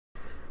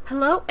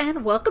Hello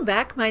and welcome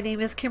back. My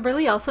name is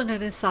Kimberly, also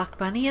known as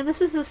SockBunny, and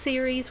this is a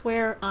series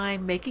where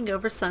I'm making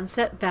over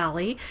Sunset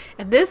Valley.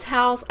 And this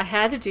house I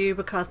had to do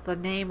because the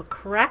name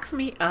cracks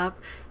me up.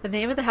 The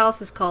name of the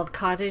house is called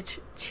Cottage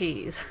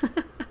Cheese.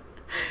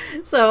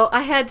 So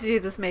I had to do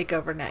this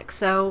makeover next.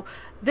 So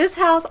this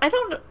house, I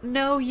don't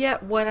know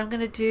yet what I'm going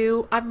to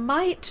do. I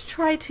might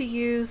try to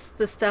use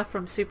the stuff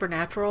from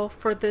Supernatural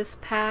for this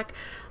pack,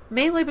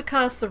 mainly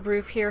because the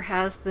roof here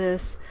has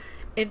this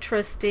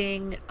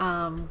interesting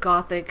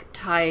gothic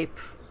type.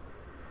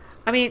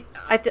 I mean,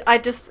 I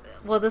just,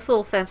 well, this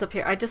little fence up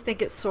here, I just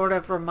think it sort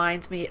of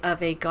reminds me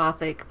of a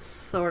gothic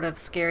sort of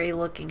scary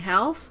looking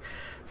house.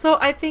 So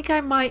I think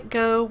I might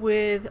go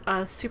with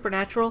a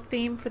supernatural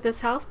theme for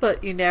this house,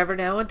 but you never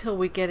know until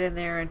we get in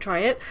there and try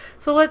it.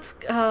 So let's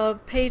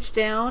page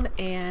down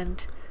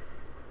and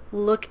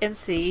look and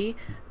see.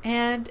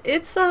 And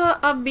it's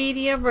a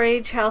medium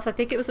range house. I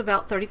think it was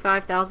about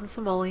 35,000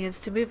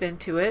 simoleons to move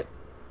into it.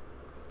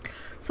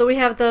 So we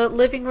have the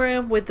living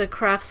room with the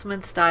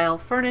craftsman style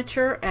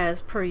furniture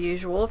as per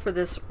usual for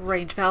this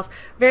range of house.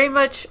 Very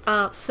much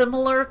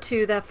similar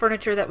to the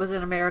furniture that was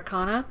in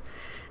Americana.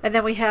 And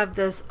then we have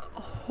this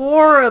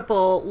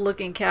horrible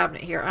looking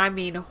cabinet here. I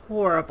mean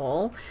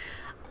horrible.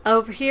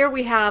 Over here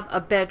we have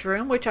a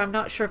bedroom, which I'm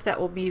not sure if that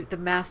will be the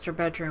master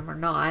bedroom or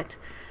not.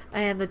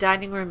 And the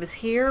dining room is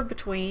here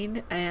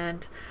between,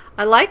 and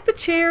I like the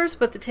chairs,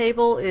 but the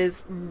table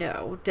is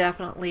no,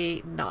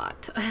 definitely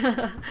not.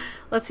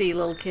 Let's see,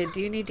 little kid,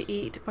 do you need to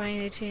eat by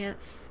any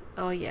chance?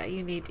 Oh yeah,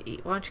 you need to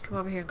eat. Why don't you come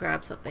over here and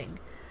grab something?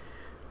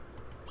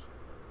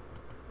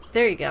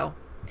 There you go.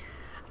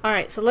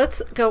 Alright, so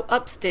let's go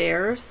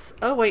upstairs.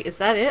 Oh wait, is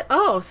that it?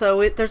 Oh,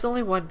 so there's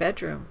only one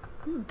bedroom.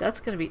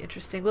 That's going to be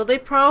interesting. Well, they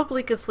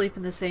probably could sleep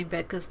in the same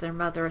bed because they're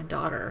mother and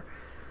daughter.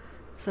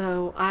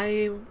 So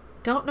I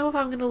don't know if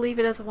I'm going to leave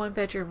it as a one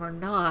bedroom or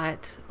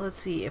not. Let's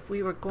see, if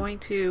we were going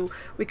to,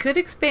 we could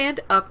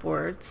expand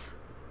upwards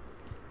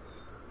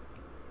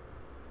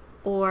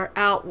or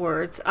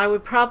outwards. I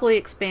would probably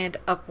expand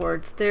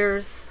upwards.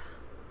 There's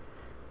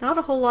not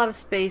a whole lot of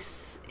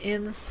space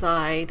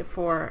inside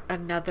for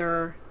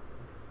another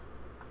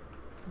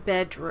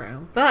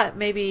bedroom, but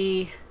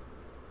maybe.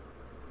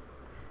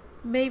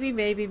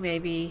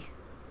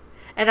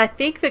 And I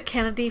think the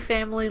Kennedy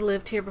family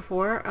lived here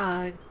before.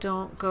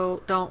 Don't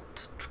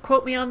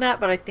quote me on that,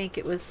 but I think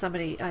it was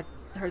somebody, I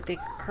think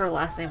her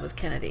last name was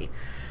Kennedy.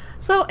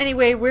 So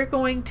anyway, we're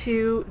going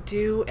to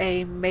do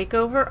a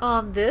makeover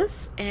on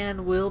this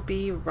and we'll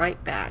be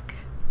right back.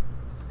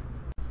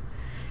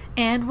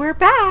 And we're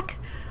back.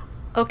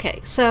 Okay,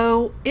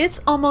 so it's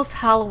almost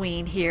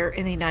Halloween here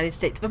in the United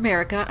States of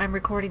America. I'm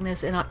recording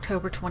this in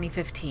October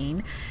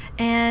 2015,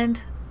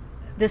 and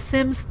The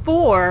Sims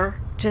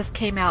 4 just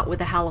came out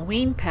with a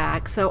Halloween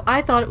pack, so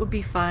I thought it would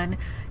be fun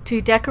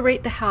to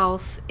decorate the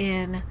house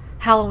in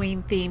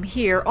Halloween theme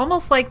here,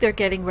 almost like they're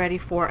getting ready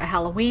for a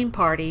Halloween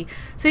party.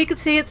 So you can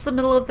see it's the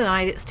middle of the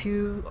night, it's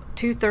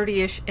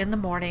 2:30ish in the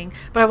morning,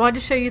 but I wanted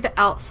to show you the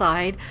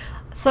outside.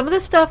 Some of the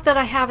stuff that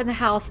I have in the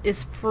house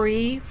is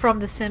free from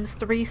the Sims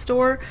 3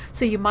 store,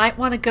 so you might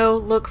want to go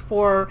look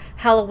for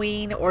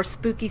Halloween or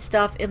spooky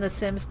stuff in the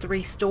Sims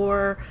 3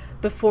 store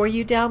before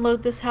you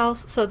download this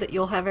house so that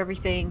you'll have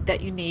everything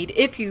that you need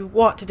if you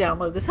want to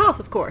download this house,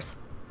 of course.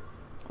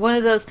 One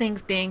of those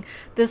things being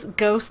this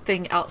ghost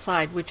thing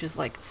outside, which is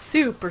like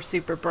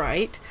super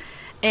bright.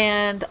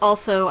 And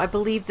also, I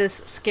believe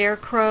this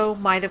scarecrow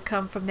might have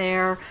come from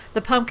there.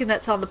 The pumpkin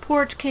that's on the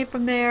porch came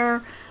from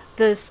there.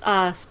 This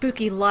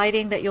spooky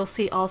lighting that you'll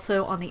see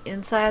also on the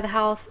inside of the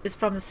house is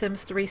from the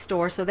Sims 3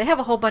 store. So they have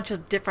a whole bunch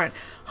of different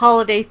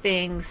holiday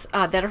things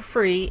that are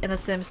free in the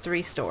Sims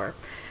 3 store.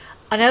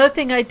 Another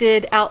thing I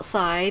did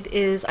outside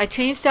is I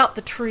changed out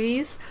the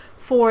trees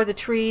for the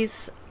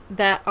trees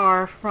that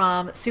are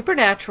from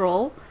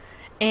Supernatural,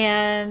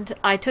 and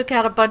I took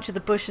out a bunch of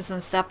the bushes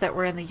and stuff that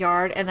were in the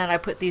yard, and then I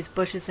put these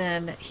bushes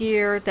in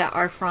here that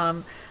are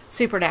from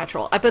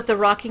Supernatural. I put the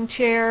rocking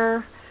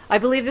chair, I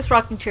believe this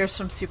rocking chair is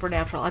from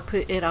Supernatural. I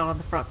put it out on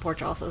the front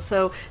porch also.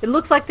 So it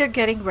looks like they're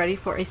getting ready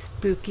for a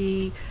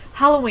spooky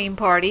Halloween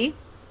party.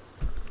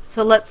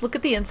 So let's look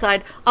at the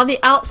inside. On the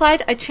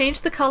outside, I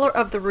changed the color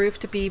of the roof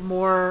to be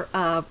more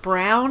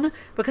brown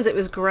because it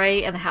was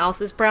gray and the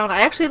house is brown.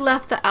 I actually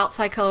left the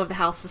outside color of the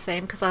house the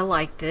same because I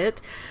liked it.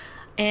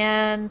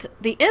 And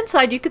the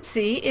inside, you could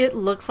see it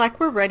looks like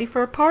we're ready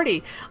for a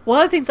party.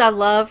 One of the things I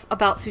love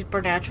about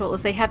Supernatural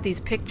is they have these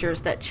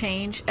pictures that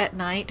change at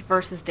night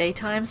versus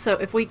daytime. So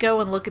if we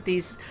go and look at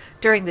these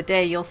during the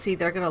day, you'll see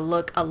they're going to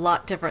look a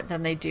lot different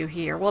than they do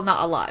here. Well,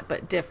 not a lot,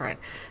 but different.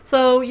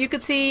 So you can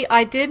see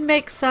I did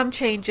make some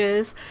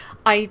changes.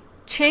 I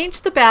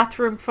changed the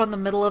bathroom from the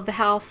middle of the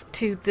house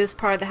to this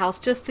part of the house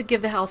just to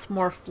give the house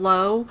more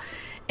flow.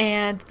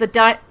 And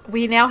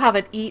we now have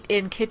an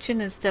eat-in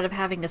kitchen instead of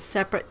having a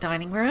separate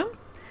dining room.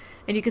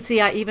 And you can see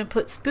I even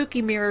put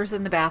spooky mirrors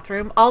in the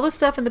bathroom. All the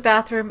stuff in the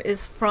bathroom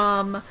is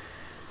from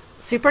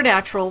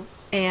Supernatural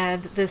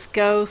and this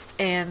ghost,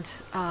 and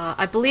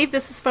I believe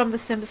this is from the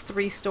Sims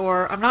 3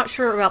 store. I'm not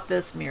sure about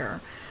this mirror.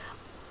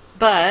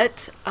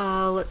 But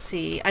let's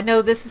see. I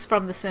know this is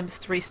from the Sims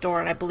 3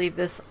 store, and I believe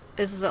this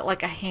is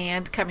like a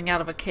hand coming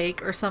out of a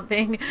cake or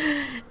something.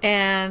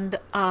 And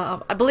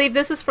I believe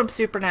this is from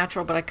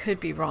Supernatural, but I could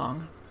be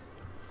wrong.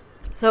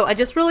 So I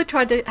just really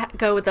tried to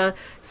go with a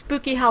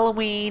spooky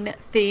Halloween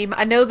theme.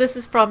 I know this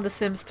is from the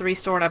Sims 3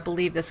 store, and I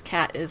believe this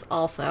cat is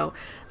also.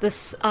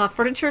 This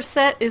furniture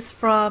set is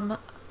from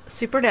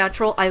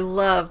Supernatural. I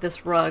love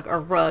this rug, or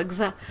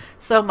rugs,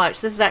 so much.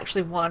 This is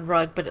actually one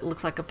rug, but it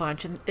looks like a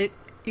bunch, and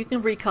you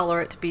can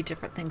recolor it to be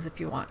different things if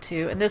you want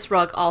to. And this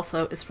rug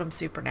also is from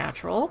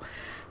Supernatural.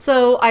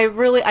 So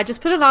I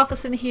just put an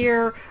office in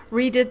here,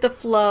 redid the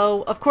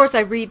flow. Of course,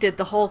 I redid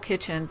the whole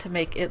kitchen to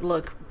make it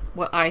look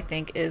what I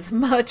think is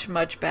much,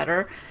 much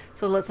better.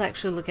 So let's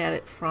actually look at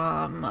it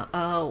from,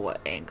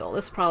 what angle?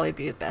 This probably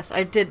be the best.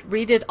 I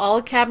redid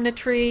all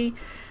cabinetry,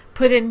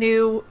 put in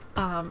new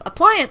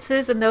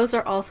appliances, and those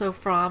are also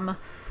from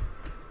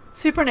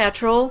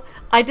Supernatural.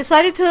 I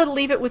decided to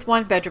leave it with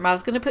one bedroom. I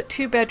was going to put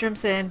 2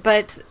 bedrooms in,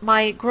 but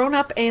my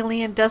grown-up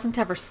alien doesn't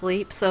ever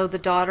sleep, so the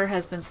daughter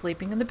has been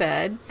sleeping in the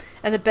bed.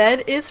 And the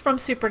bed is from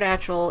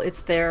Supernatural.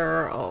 It's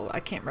their, I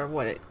can't remember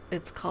what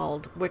it's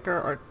called, wicker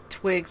or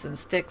twigs and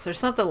sticks or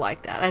something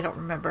like that. I don't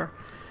remember.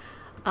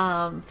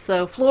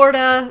 So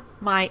Florida,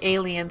 my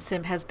alien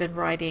sim has been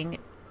writing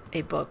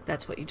a book.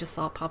 That's what you just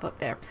saw pop up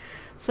there.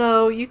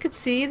 So you could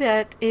see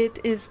that it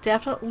is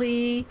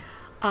definitely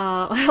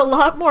a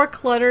lot more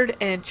cluttered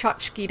and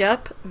tchotchked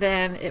up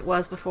than it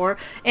was before.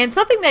 And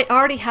something they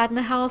already had in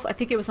the house, I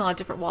think it was on a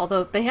different wall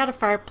though, they had a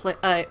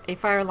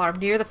fire alarm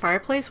near the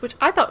fireplace, which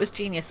I thought was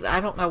genius. I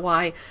don't know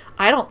why.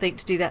 I don't think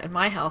to do that in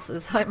my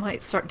houses. I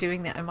might start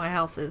doing that in my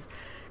houses,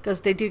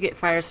 because they do get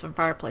fires from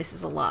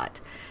fireplaces a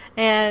lot.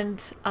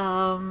 And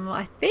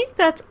I think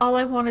that's all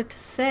I wanted to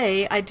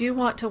say. I do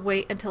want to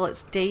wait until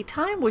it's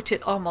daytime, which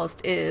it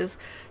almost is,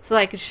 so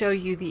I can show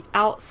you the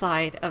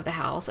outside of the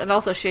house and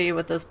also show you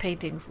what those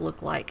paintings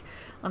look like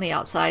on the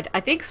outside.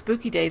 I think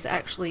Spooky Day is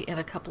actually in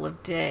a couple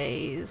of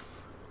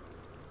days.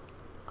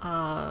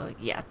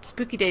 Yeah,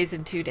 Spooky Day's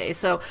in 2 days,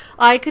 so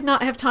I could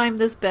not have timed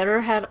this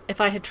better if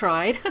I had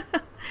tried.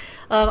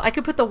 I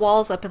could put the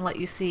walls up and let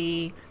you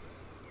see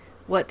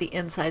what the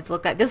insides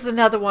look like. This is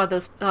another one of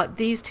those,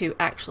 these two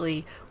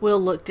actually will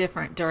look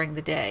different during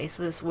the day.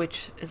 So this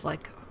witch is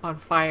like on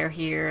fire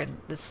here, and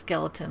the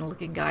skeleton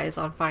looking guy is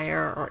on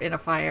fire or in a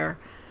fire.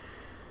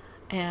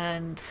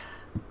 And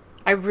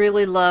I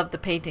really love the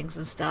paintings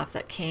and stuff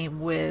that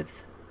came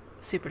with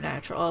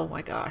Supernatural. Oh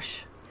my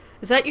gosh.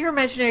 Is that your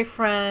imaginary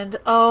friend?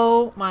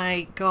 Oh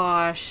my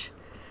gosh.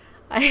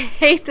 I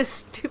hate this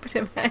stupid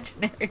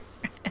imaginary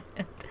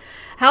friend.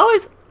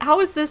 How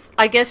is this?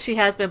 I guess she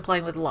has been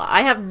playing with a lot.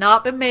 I have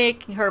not been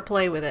making her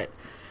play with it.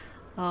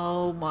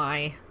 Oh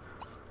my.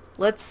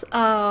 Let's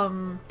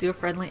do a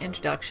friendly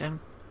introduction.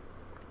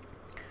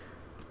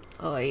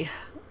 Oy.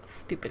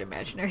 Stupid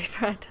imaginary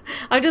friend.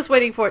 I'm just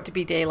waiting for it to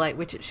be daylight,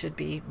 which it should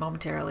be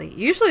momentarily.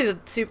 Usually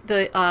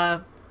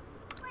the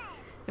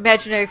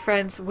imaginary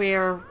friends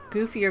wear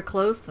goofier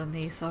clothes than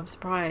these, so I'm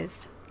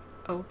surprised.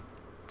 Oh,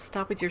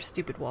 stop with your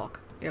stupid walk.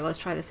 Here, let's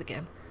try this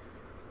again.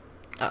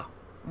 Oh,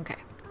 okay.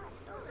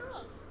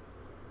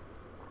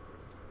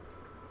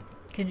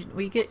 Can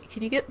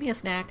you get me a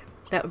snack?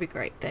 That would be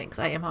great, thanks.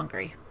 I am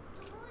hungry.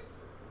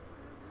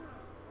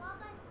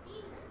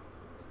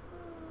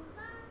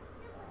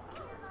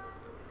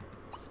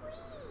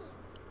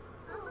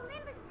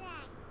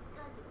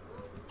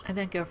 And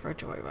then go for a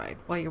joyride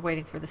while you're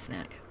waiting for the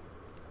snack.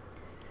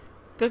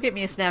 Go get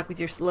me a snack with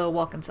your slow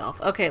walking self.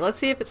 Okay, let's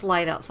see if it's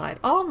light outside.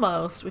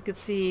 Almost. We could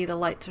see the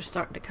lights are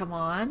starting to come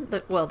on.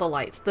 Well,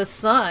 the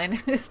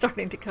sun is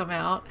starting to come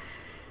out.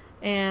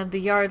 And the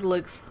yard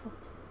looks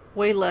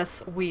way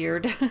less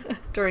weird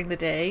during the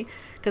day,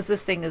 because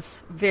this thing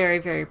is very,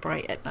 very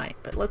bright at night.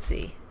 But let's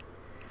see.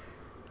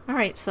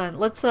 Alright, sun.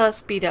 Let's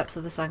speed up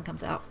so the sun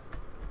comes out.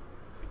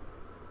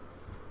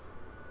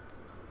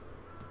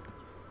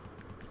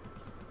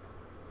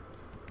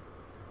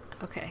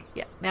 Okay,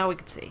 yeah, now we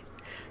can see.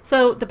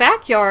 So the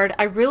backyard,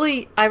 I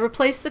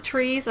replaced the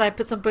trees, and I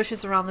put some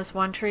bushes around this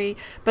one tree.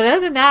 But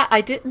other than that,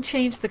 I didn't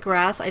change the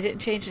grass. I didn't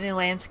change any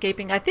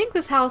landscaping. I think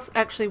this house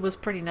actually was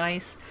pretty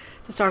nice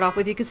to start off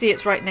with. You can see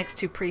it's right next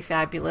to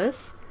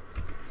Prefabulous.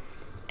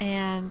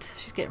 And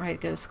she's getting ready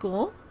to go to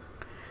school.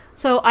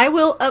 So I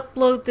will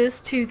upload this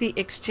to the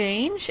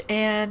exchange,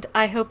 and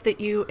I hope that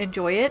you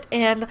enjoy it.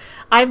 And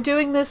I'm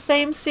doing this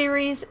same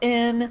series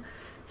in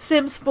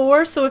Sims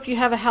 4, so if you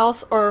have a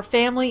house or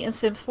family in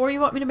Sims 4 you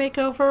want me to make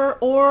over,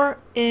 or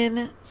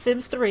in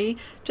Sims 3,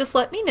 just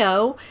let me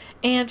know,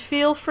 and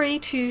feel free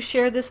to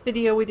share this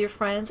video with your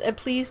friends, and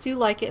please do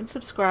like it and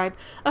subscribe.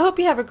 I hope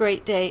you have a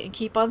great day and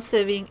keep on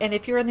simming, and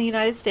if you're in the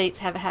United States,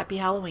 have a happy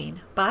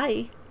Halloween.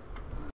 Bye!